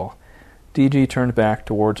baseball, DG turned back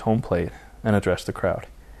towards home plate and addressed the crowd.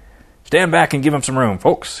 "Stand back and give him some room,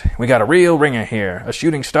 folks. We got a real ringer here, a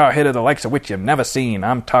shooting star hitter the likes of which you've never seen.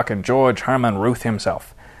 I'm talking George Herman Ruth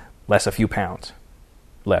himself. Less a few pounds."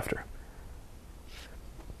 Laughter.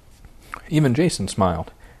 Even Jason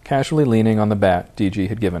smiled, casually leaning on the bat DG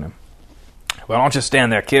had given him. "Well, don't just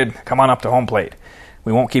stand there, kid. Come on up to home plate.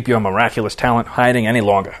 We won't keep your miraculous talent hiding any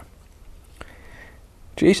longer."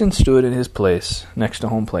 Jason stood in his place next to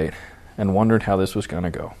home plate and wondered how this was going to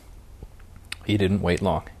go. He didn't wait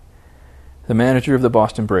long. The manager of the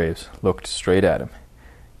Boston Braves looked straight at him.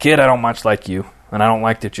 "Kid, I don't much like you, and I don't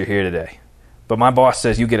like that you're here today. But my boss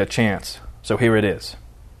says you get a chance, so here it is."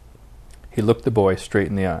 He looked the boy straight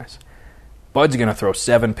in the eyes. "Bud's going to throw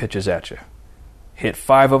 7 pitches at you. Hit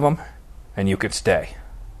 5 of them, and you could stay."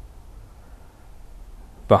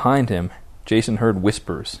 Behind him, Jason heard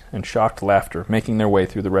whispers and shocked laughter making their way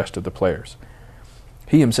through the rest of the players.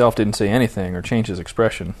 He himself didn't say anything or change his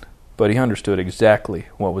expression, but he understood exactly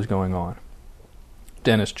what was going on.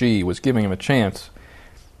 Dennis G. was giving him a chance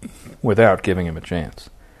without giving him a chance.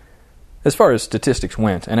 As far as statistics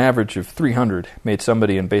went, an average of 300 made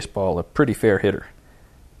somebody in baseball a pretty fair hitter.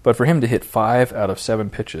 But for him to hit 5 out of 7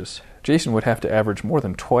 pitches, Jason would have to average more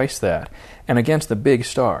than twice that, and against the big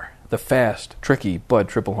star, the fast, tricky Bud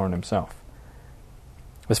Tripplehorn himself.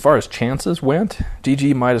 As far as chances went,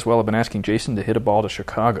 DG might as well have been asking Jason to hit a ball to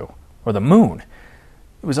Chicago, or the moon.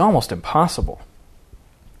 It was almost impossible.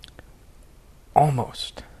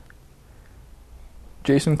 Almost.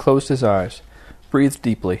 Jason closed his eyes, breathed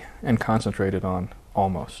deeply, and concentrated on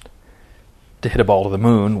almost. To hit a ball to the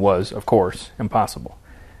moon was, of course, impossible.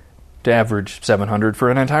 To average 700 for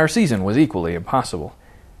an entire season was equally impossible.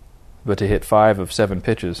 But to hit 5 of 7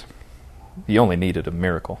 pitches, he only needed a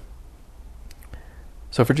miracle.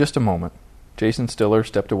 So for just a moment, Jason Stiller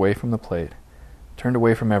stepped away from the plate, turned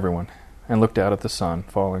away from everyone, and looked out at the sun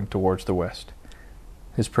falling towards the west.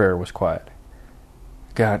 His prayer was quiet.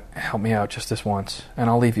 "God, help me out just this once, and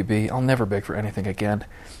I'll leave you be. I'll never beg for anything again.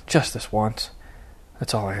 Just this once.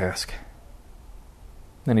 That's all I ask."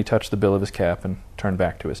 Then he touched the bill of his cap and turned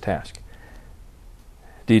back to his task.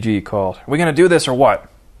 DG called, "Are we going to do this or what?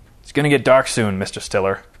 It's going to get dark soon, Mr.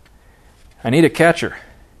 Stiller. I need a catcher."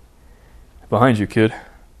 "Behind you, kid."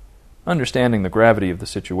 Understanding the gravity of the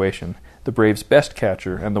situation, the Braves' best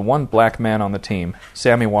catcher and the one black man on the team,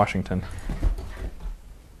 Sammy Washington.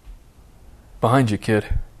 "Behind you,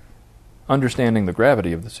 kid." Understanding the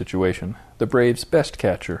gravity of the situation, the Braves' best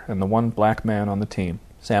catcher and the one black man on the team,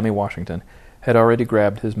 Sammy Washington, had already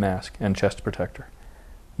grabbed his mask and chest protector.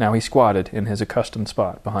 Now he squatted in his accustomed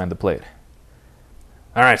spot behind the plate.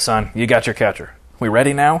 "All right, son, you got your catcher. We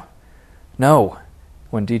ready now?" "No."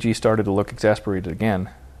 When DG started to look exasperated again,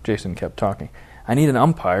 Jason kept talking. "I need an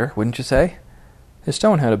umpire, wouldn't you say?" His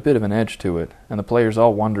tone had a bit of an edge to it, and the players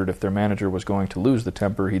all wondered if their manager was going to lose the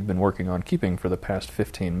temper he'd been working on keeping for the past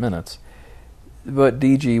 15 minutes. But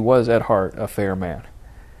DG was at heart a fair man.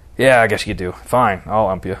 "Yeah, I guess you do. Fine, I'll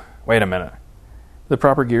ump you. Wait a minute." The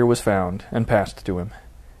proper gear was found and passed to him,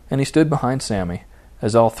 and he stood behind Sammy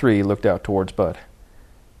as all three looked out towards Bud.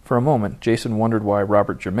 For a moment, Jason wondered why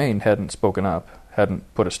Robert Germain hadn't spoken up,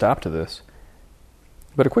 hadn't put a stop to this.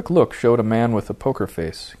 But a quick look showed a man with a poker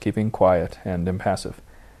face, keeping quiet and impassive.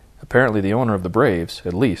 Apparently the owner of the Braves,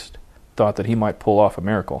 at least, thought that he might pull off a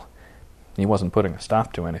miracle. He wasn't putting a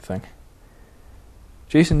stop to anything.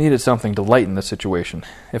 Jason needed something to lighten the situation,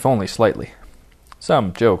 if only slightly.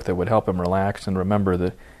 Some joke that would help him relax and remember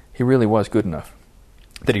that he really was good enough.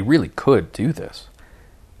 That he really could do this.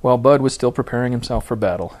 While Bud was still preparing himself for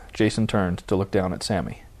battle, Jason turned to look down at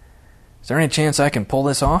Sammy. "Is there any chance I can pull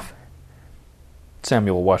this off?"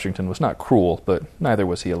 Samuel Washington was not cruel, but neither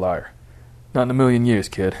was he a liar. "Not in a million years,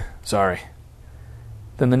 kid. Sorry."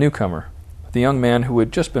 Then the newcomer, the young man who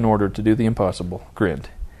had just been ordered to do the impossible, grinned.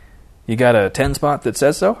 "You got a 10 spot that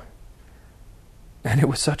says so?" And it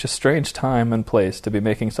was such a strange time and place to be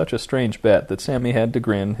making such a strange bet that Sammy had to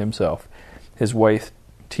grin himself, his white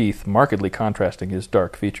teeth markedly contrasting his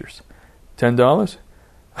dark features. $10?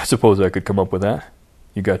 I suppose I could come up with that.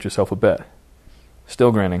 You got yourself a bet."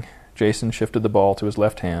 Still grinning, Jason shifted the ball to his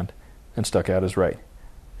left hand and stuck out his right.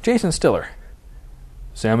 "Jason Stiller."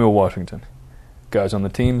 "Samuel Washington. Guys on the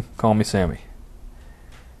team, call me Sammy."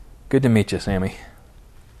 "Good to meet you, Sammy."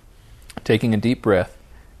 Taking a deep breath,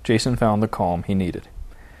 Jason found the calm he needed.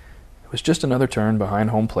 It was just another turn behind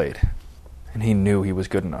home plate, and he knew he was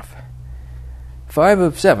good enough. 5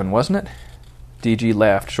 of 7, wasn't it? DG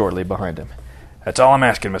laughed shortly behind him. "That's all I'm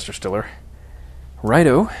asking, Mr. Stiller."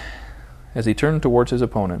 "Righto." As he turned towards his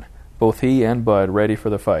opponent, both he and Bud ready for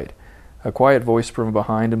the fight, a quiet voice from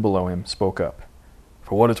behind and below him spoke up.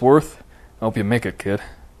 "For what it's worth, I hope you make it, kid."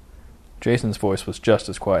 Jason's voice was just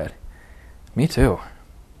as quiet. "Me too."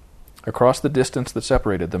 Across the distance that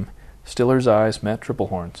separated them, Stiller's eyes met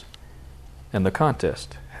Triplehorn's, and the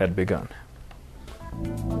contest had begun.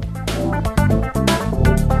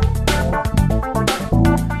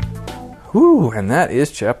 Whew, and that is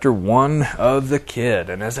Chapter 1 of The Kid.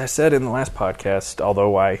 And as I said in the last podcast,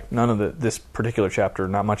 although none of this particular chapter,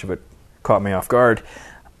 not much of it caught me off guard,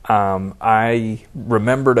 I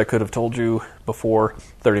remembered I could have told you before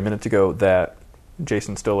 30 minutes ago that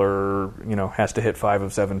Jason Stiller, has to hit 5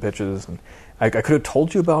 of 7 pitches. And I could have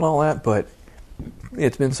told you about all that, but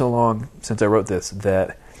it's been so long since I wrote this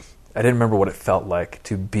that I didn't remember what it felt like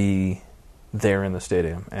to be there in the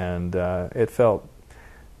stadium. And it felt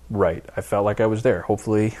right. I felt like I was there.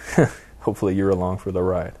 Hopefully you're along for the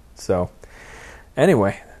ride. So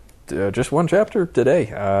anyway, just one chapter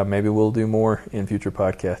today. Maybe we'll do more in future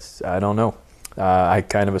podcasts. I don't know. I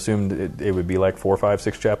kind of assumed it would be like 4, 5,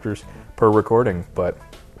 6 chapters per recording, but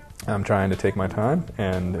I'm trying to take my time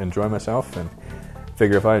and enjoy myself, and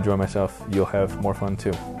figure if I enjoy myself, you'll have more fun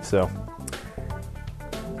too. So,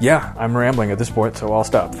 yeah, I'm rambling at this point, so I'll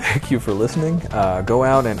stop. Thank you for listening. Go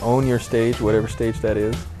out and own your stage, whatever stage that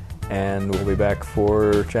is, and we'll be back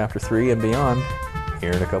for Chapter 3 and beyond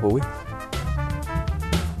here in a couple weeks.